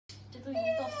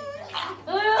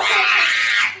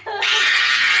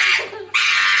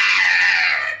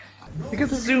Look at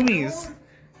the zoomies.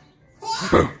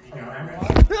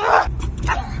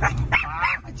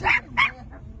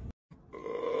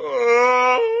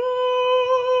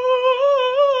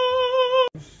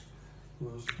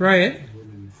 Riot,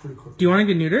 do you want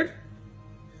to get neutered?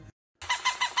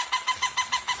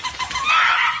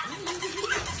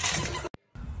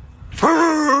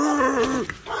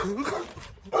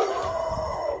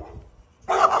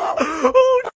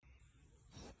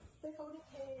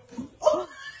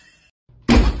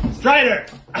 Strider!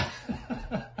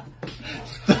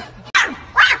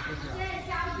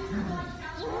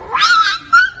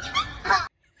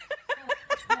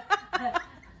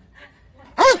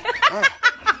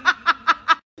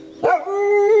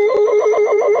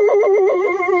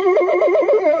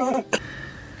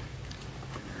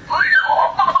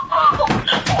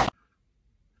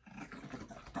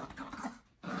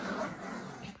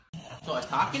 So I was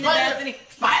talking to Bethany.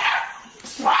 Spider!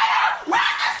 Spider! Where's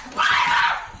the spider?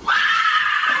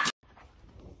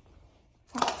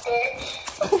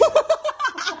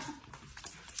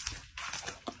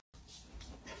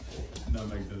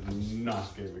 Nutmeg does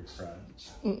not give a crunch.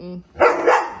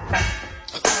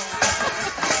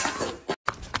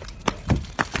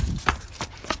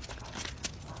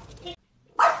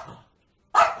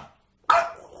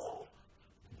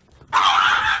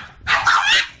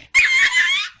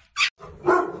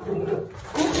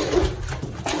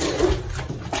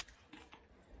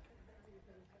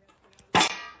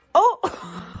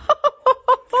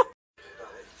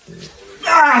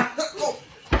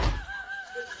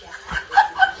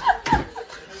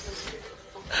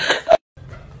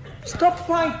 Stop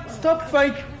fight! Stop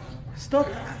fight! Stop!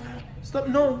 Stop!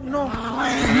 No! No!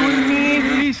 You need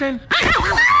to listen!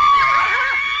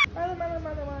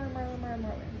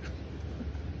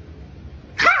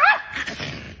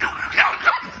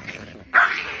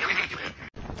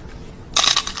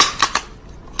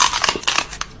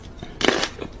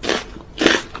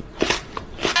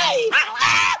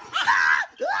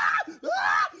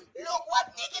 Look what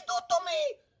Nikki do to me!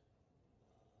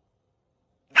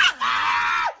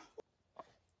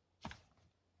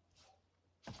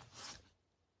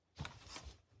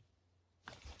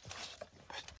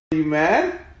 You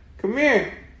mad? Come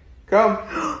here. Come.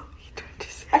 He turned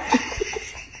his head.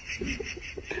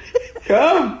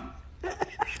 Come.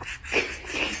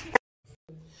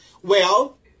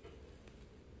 Well,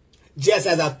 just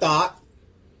as I thought,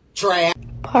 trash.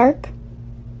 Park.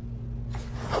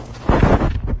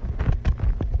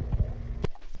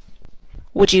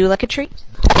 Would you like a treat?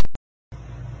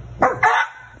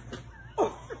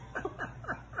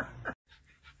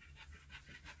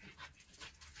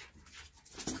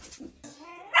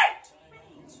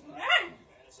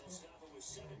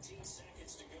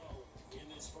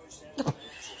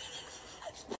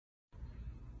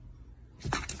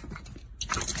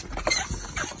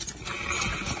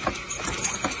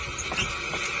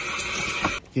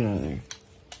 Get out of there.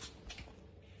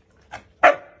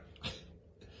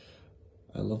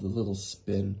 I love the little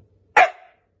spin.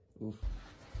 Oof.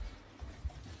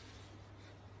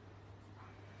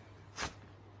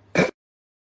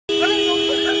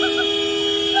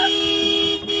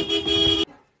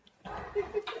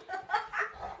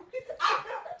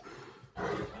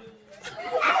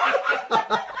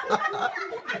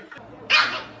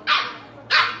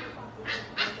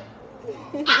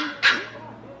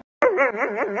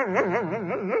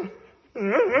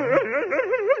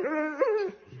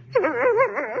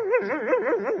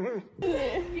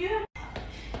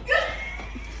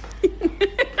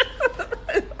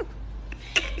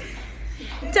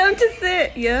 Time to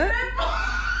sit, yeah?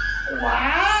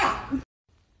 Wow!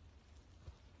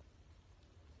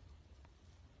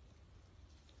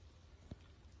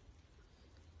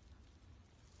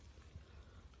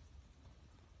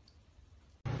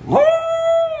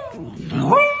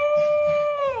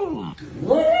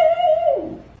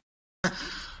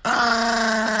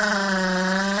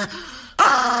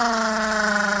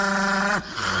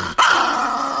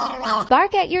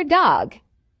 Bark at your dog.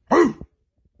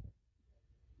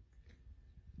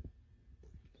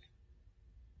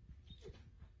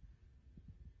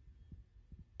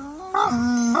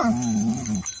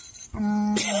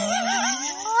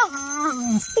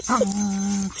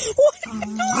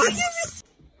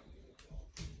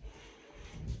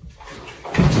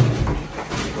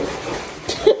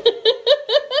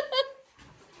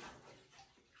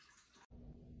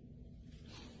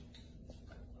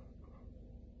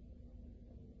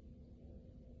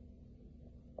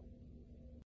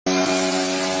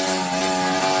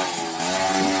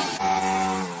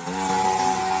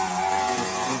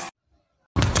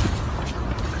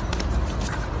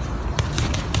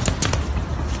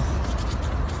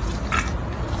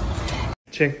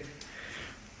 Sí.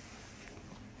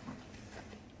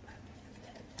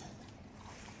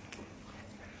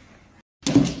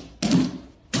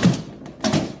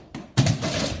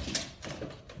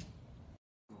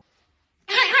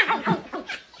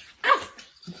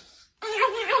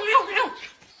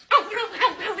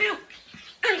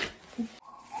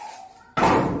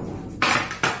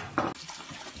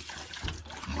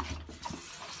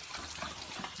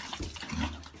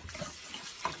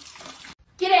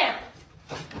 Get down.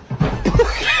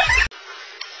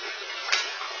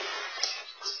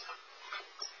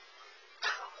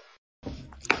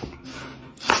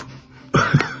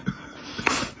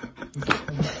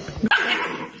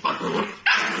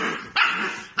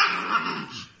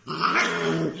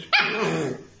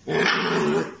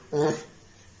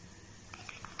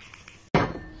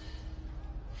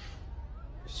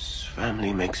 This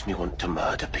family makes me want to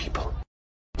murder people.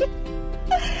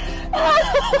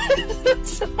 I'm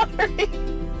sorry.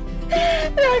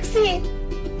 Roxy,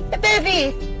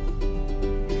 baby.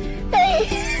 Hey.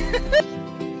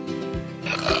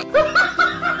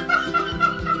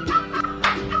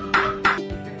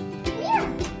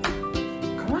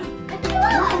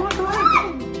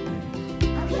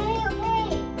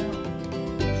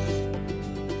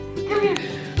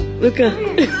 Luca.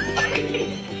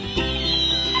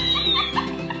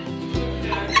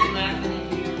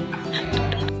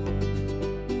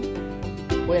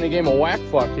 Playing a game of whack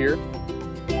fuck here.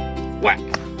 Whack.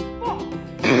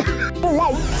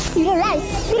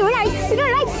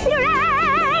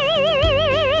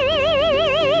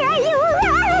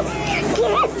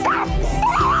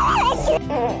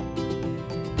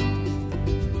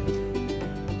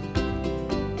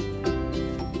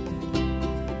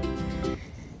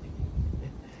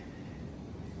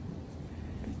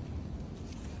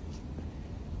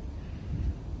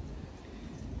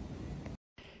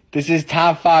 This is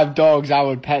top 5 dogs I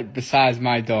would pet besides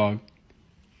my dog.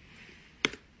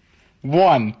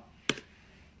 1.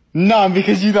 None,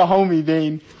 because you the homie,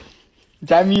 Dane.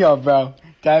 Dab me up, bro.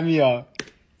 Dab me up.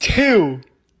 2.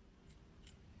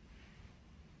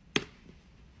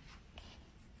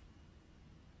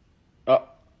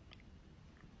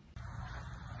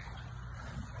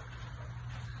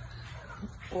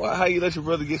 Well, how you let your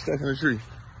brother get stuck in a tree?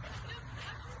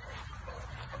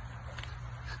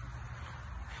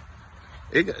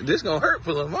 This gonna hurt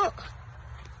pulling him up.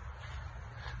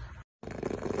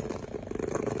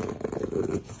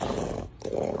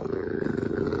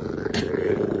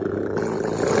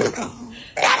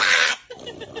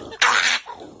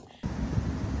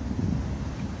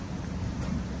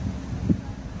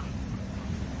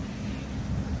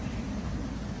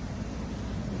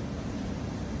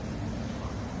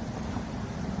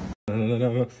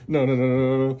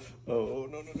 No. Oh,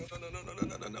 no.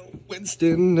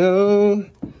 Winston, no.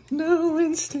 No,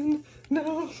 Winston,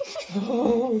 no.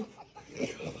 Oh.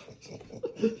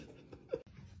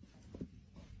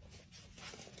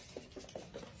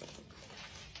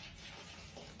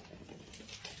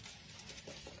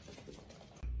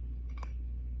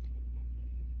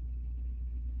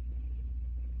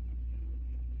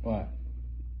 What?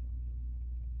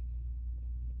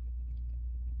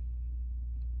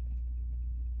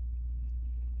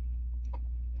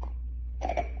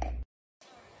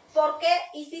 ¿Por qué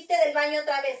hiciste del baño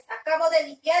otra vez? Acabo de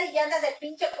limpiar y ya andas de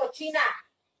pinche cochina.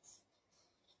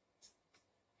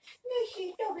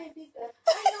 Mijito, bebita.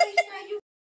 Ay, no, you